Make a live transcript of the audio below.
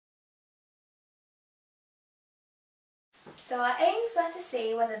So our aims were to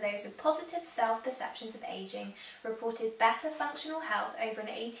see whether those with positive self-perceptions of ageing reported better functional health over an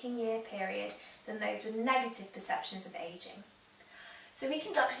 18-year period than those with negative perceptions of ageing. So we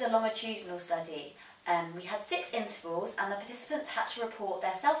conducted a longitudinal study. We had 6 intervals and the participants had to report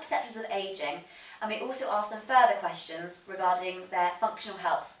their self-perceptions of ageing, and we also asked them further questions regarding their functional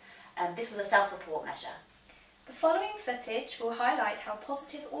health. This was a self-report measure. The following footage will highlight how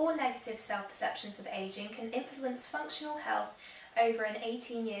positive or negative self-perceptions of ageing can influence functional health over an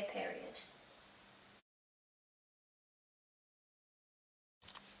 18-year period.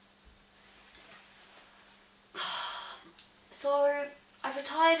 So I've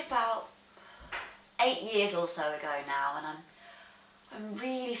retired about 8 years or so ago now, and I'm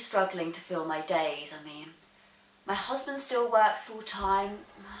really struggling to fill my days. I mean, my husband still works full time,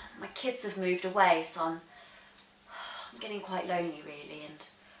 my kids have moved away, so I'm getting quite lonely really, and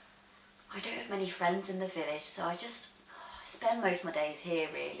I don't have many friends in the village, so I spend most of my days here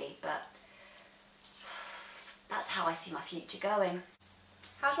really, but that's how I see my future going.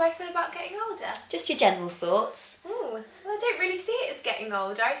 How do I feel about getting older? Just your general thoughts. Ooh, well, I don't really see it as getting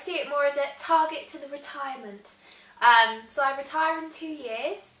older. I see it more as a target to the retirement. So I retire in 2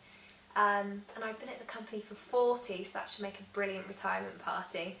 years, and I've been at the company for 40, so that should make a brilliant retirement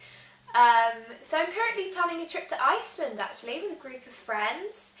party. So I'm currently planning a trip to Iceland actually with a group of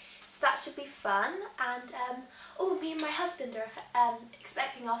friends, so that should be fun. And me and my husband are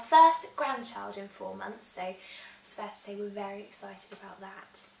expecting our first grandchild in 4 months, so it's fair to say we're very excited about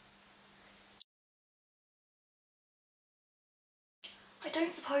that. I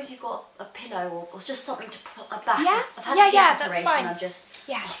don't suppose you've got a pillow or just something to put on my back? Yeah, I've had a hip that's operation. fine. I'm just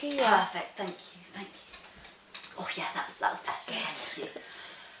Here you are. perfect. Thank you. Oh yeah, that's better. Thank you.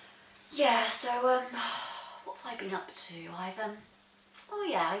 Yeah. So what have I been up to? I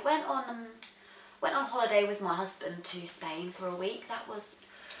went on holiday with my husband to Spain for a week. That was,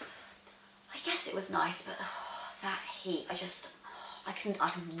 I guess it was nice, but that heat, I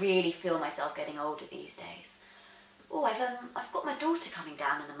can really feel myself getting older these days. Oh, I've got my daughter coming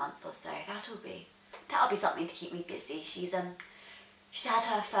down in a month or so. That'll be something to keep me busy. She's had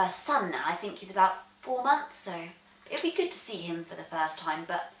her first son now. I think he's about 4 months, so it'll be good to see him for the first time,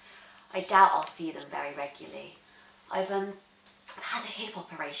 but I doubt I'll see them very regularly. I've had a hip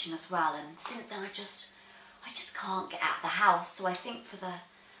operation as well, and since then I just can't get out of the house. So I think for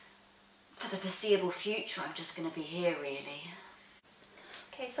the foreseeable future, I'm just going to be here really.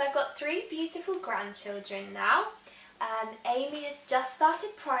 Okay, so I've got 3 beautiful grandchildren now. Amy has just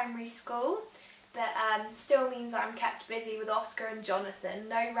started primary school, but still means I'm kept busy with Oscar and Jonathan.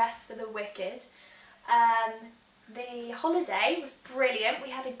 No rest for the wicked. The holiday was brilliant. We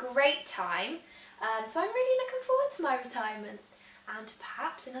had a great time. So I'm really looking forward to my retirement and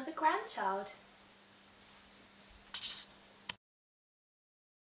perhaps another grandchild.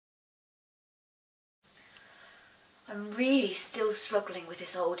 I'm really still struggling with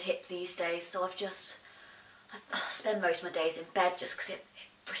this old hip these days, so I spend most of my days in bed just because it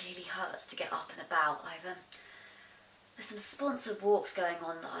really hurts to get up and about. There's some sponsored walks going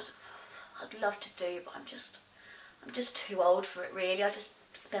on that I'd love to do, but I'm just too old for it really. I just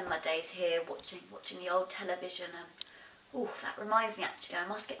spend my days here watching the old television. And that reminds me actually, I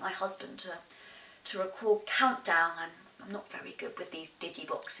must get my husband to record Countdown. I'm not very good with these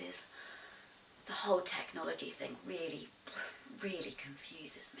digiboxes. The whole technology thing really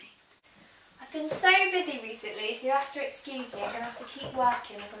confuses me. I've been so busy recently, so you have to excuse me. I'm going to have to keep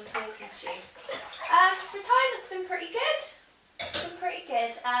working as I'm talking to you. Retirement's been pretty good. It's been pretty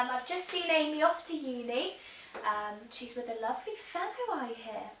good. I've just seen Amy off to uni. She's with a lovely fellow I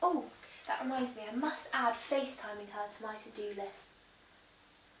hear. Oh, that reminds me, I must add FaceTiming her to my to-do list.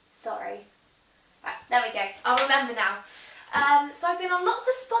 Sorry. Right, there we go. I'll remember now. So I've been on lots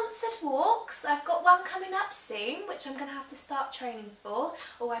of sponsored walks. I've got one coming up soon, which I'm going to have to start training for.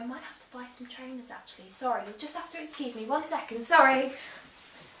 Oh, I might have to buy some trainers actually. Sorry, you'll just have to excuse me 1 second. Sorry.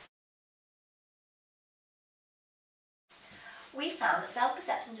 We found that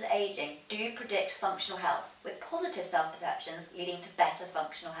self-perceptions of ageing do predict functional health, with positive self-perceptions leading to better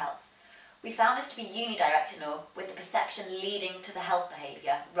functional health. We found this to be unidirectional, with the perception leading to the health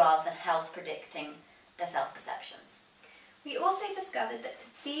behaviour rather than health predicting their self-perceptions. We also discovered that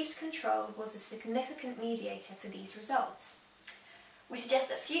perceived control was a significant mediator for these results. We suggest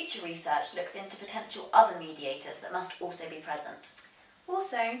that future research looks into potential other mediators that must also be present.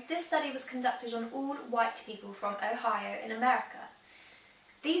 Also, this study was conducted on all white people from Ohio in America.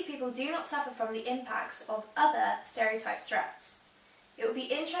 These people do not suffer from the impacts of other stereotype threats. It will be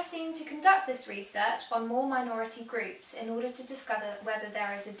interesting to conduct this research on more minority groups in order to discover whether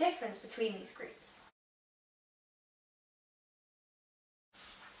there is a difference between these groups.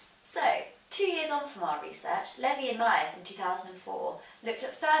 So, 2 years on from our research, Levy and Myers in 2004 looked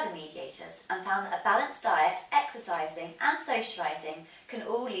at further mediators and found that a balanced diet, exercising and socialising can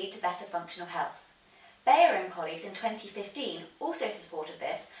all lead to better functional health. Bayer and colleagues in 2015 also supported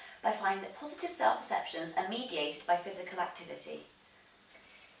this by finding that positive self-perceptions are mediated by physical activity.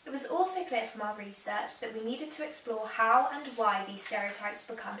 It was also clear from our research that we needed to explore how and why these stereotypes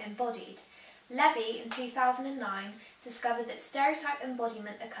become embodied. Levy, in 2009, discovered that stereotype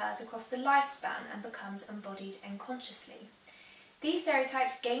embodiment occurs across the lifespan and becomes embodied unconsciously. These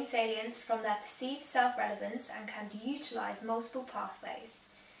stereotypes gain salience from their perceived self-relevance and can utilise multiple pathways.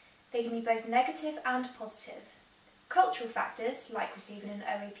 They can be both negative and positive. Cultural factors, like receiving an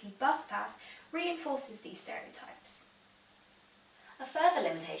OAP bus pass, reinforces these stereotypes. A further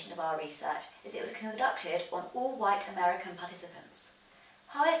limitation of our research is it was conducted on all white American participants.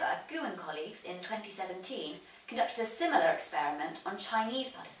 However, Gu and colleagues in 2017 conducted a similar experiment on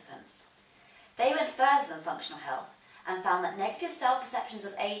Chinese participants. They went further than functional health and found that negative self-perceptions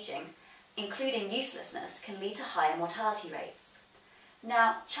of ageing, including uselessness, can lead to higher mortality rates.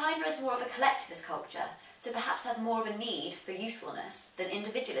 Now, China is more of a collectivist culture, so perhaps have more of a need for usefulness than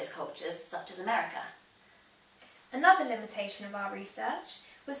individualist cultures such as America. Another limitation of our research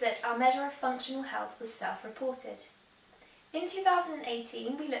was that our measure of functional health was self-reported. In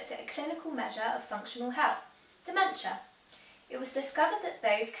 2018, we looked at a clinical measure of functional health, dementia. It was discovered that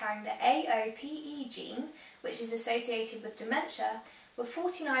those carrying the AOPE gene, which is associated with dementia, were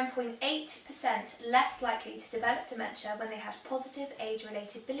 49.8% less likely to develop dementia when they had positive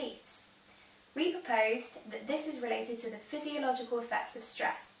age-related beliefs. We proposed that this is related to the physiological effects of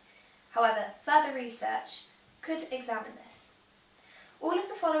stress. However, further research could examine this. All of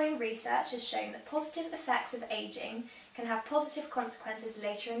the following research has shown that positive effects of ageing can have positive consequences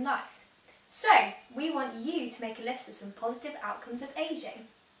later in life. So, we want you to make a list of some positive outcomes of ageing.